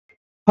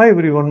Hi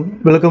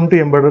everyone, welcome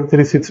to Embedded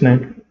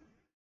 369.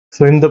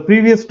 So in the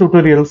previous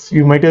tutorials,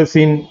 you might have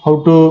seen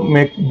how to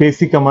make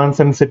basic commands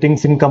and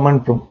settings in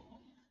command prompt.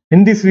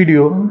 In this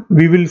video,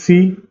 we will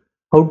see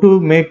how to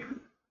make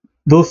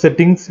those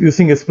settings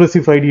using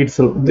Espressif IDE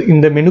itself.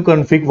 In the menu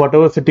config,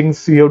 whatever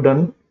settings we have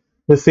done,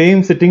 the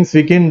same settings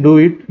we can do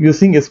it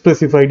using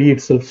Espressif IDE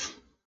itself.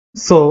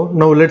 So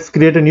now let's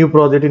create a new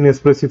project in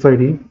Espressif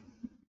IDE.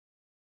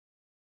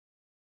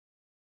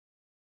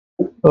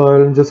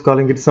 I'm just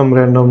calling it some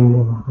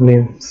random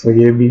name, so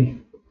AB.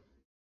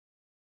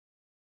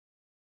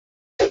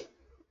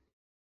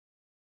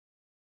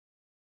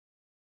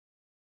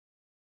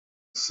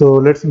 So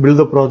let's build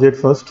the project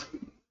first.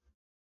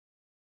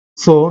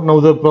 So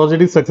now the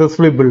project is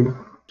successfully built.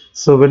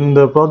 So when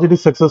the project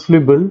is successfully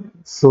built,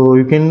 so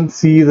you can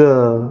see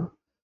the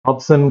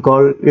option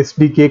called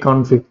SDK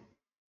config.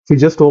 If you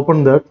just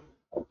open that,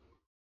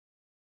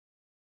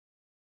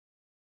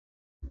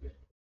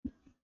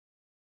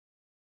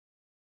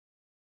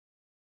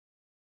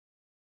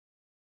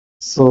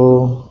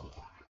 so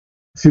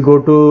if you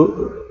go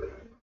to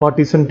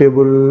partition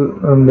table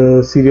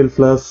and serial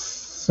flash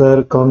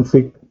share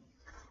config,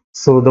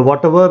 so the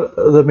whatever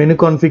the menu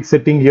config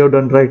setting you have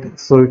done, right,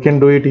 so you can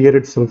do it here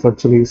itself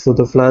actually. So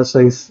the flash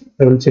size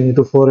I will change it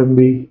to 4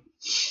 MB.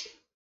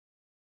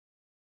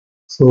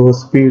 So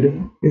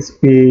speed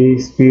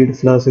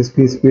flash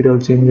speed I'll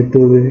change it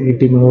to the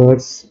 80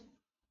 megahertz.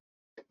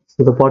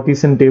 So the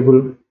partition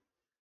table,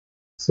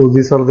 so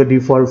these are the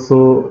defaults.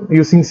 So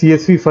using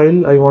CSV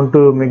file I want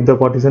to make the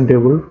partition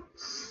table.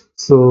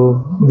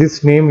 So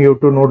this name you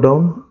have to note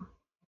down,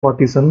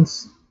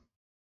 partitions.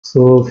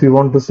 So if you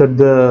want to set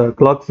the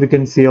clock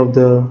frequency of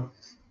the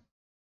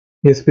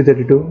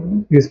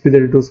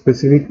ESP32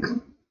 specific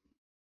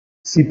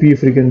CPU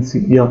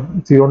frequency, yeah,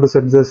 if you want to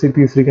set the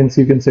CPU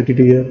frequency you can set it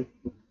here.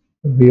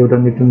 We have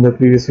done it in the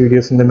previous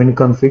videos in the menu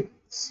config.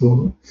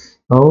 So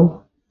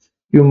now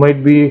you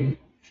might be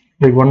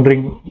like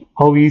wondering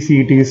how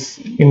easy it is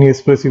in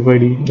Espressif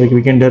IDE. Like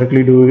we can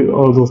directly do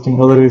all those things.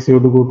 Otherwise you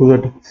have to go to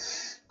that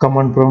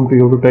command prompt,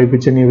 you have to type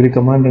each and every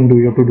command and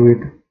you have to do it.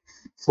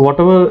 So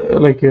whatever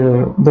like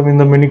in the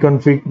menu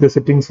config, the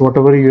settings,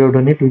 whatever you have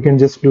done it, we can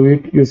just do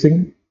it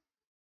using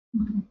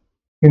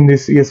in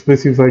this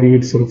Espressif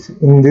IDE itself,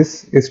 in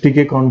this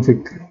SDK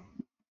config.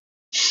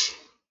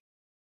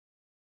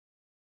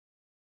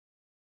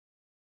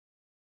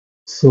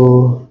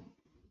 So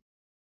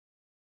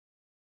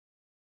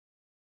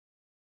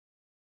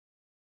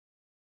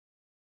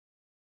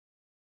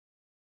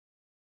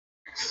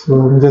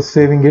I'm just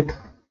saving it,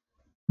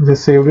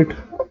 just saved it.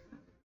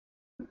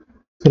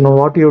 So now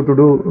what you have to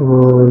do,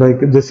 like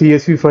the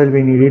CSV file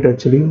we need it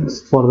actually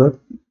for that.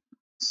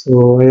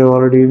 So I have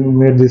already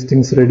made these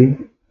things ready.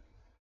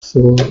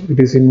 So it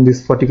is in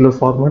this particular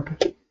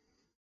format.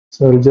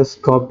 So I'll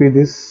just copy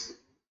this,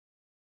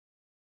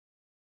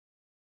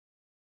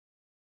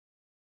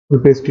 I'll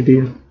paste it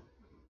here.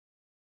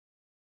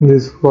 In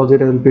this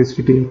project I will paste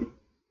it here.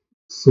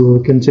 So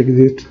you can check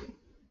it,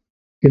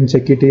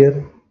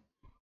 here.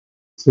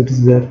 So it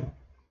is there.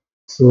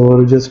 So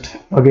I'll just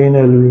again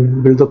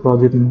I'll build the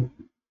project in.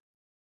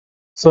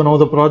 So now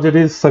the project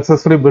is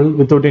successfully built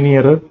without any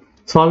error.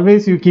 So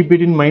always you keep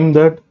it in mind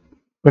that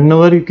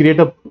whenever you create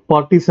a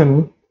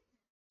partition,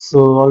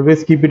 so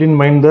always keep it in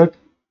mind that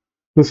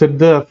to set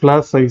the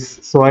flash size.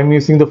 So I'm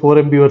using the 4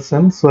 MB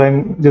version, so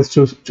I'm just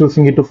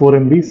choosing it to 4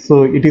 MB.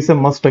 So it is a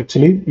must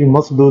actually, you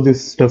must do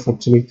this stuff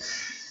actually.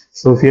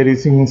 So if you are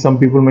using, some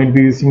people might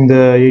be using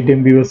the 8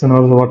 MB version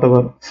or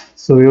whatever,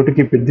 so you have to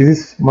keep it, this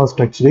is must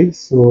actually,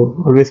 so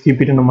always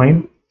keep it in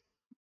mind.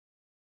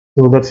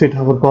 So that's it,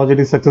 our project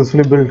is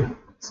successfully built.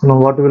 So now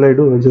what will I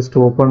do? I just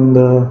open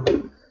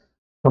the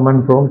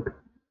command prompt,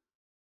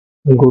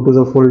 I'll go to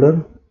the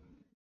folder.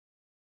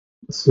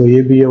 So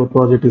AB our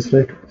project is,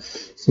 right,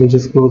 so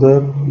just go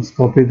there, just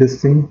copy this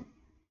thing,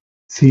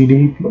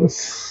 CD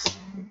plus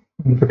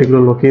in particular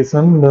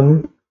location,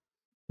 then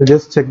we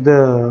just check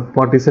the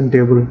partition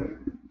table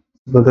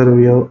whether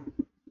we have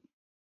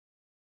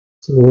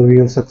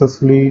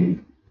successfully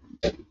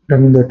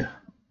done that.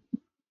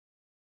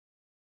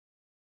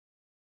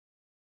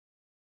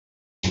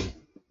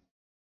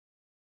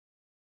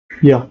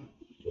 Yeah,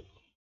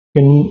 you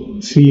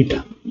can see it,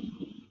 you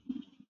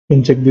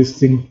can check this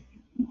thing.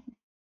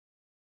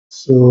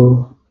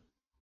 So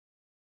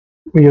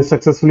we have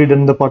successfully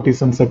done the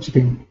partitions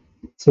actually.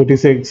 So it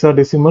is a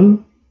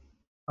hexadecimal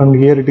and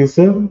here it is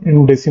a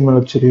in decimal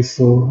actually,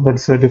 so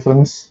that's the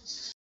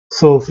difference.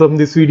 So from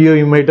this video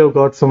you might have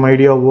got some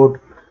idea about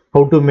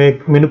how to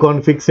make menu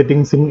config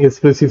settings in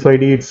Espressif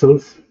IDE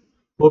itself.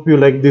 Hope you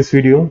like this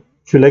video.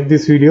 If you like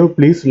this video,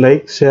 please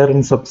like, share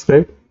and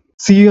subscribe.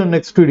 See you on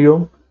next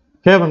video.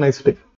 Have a nice day.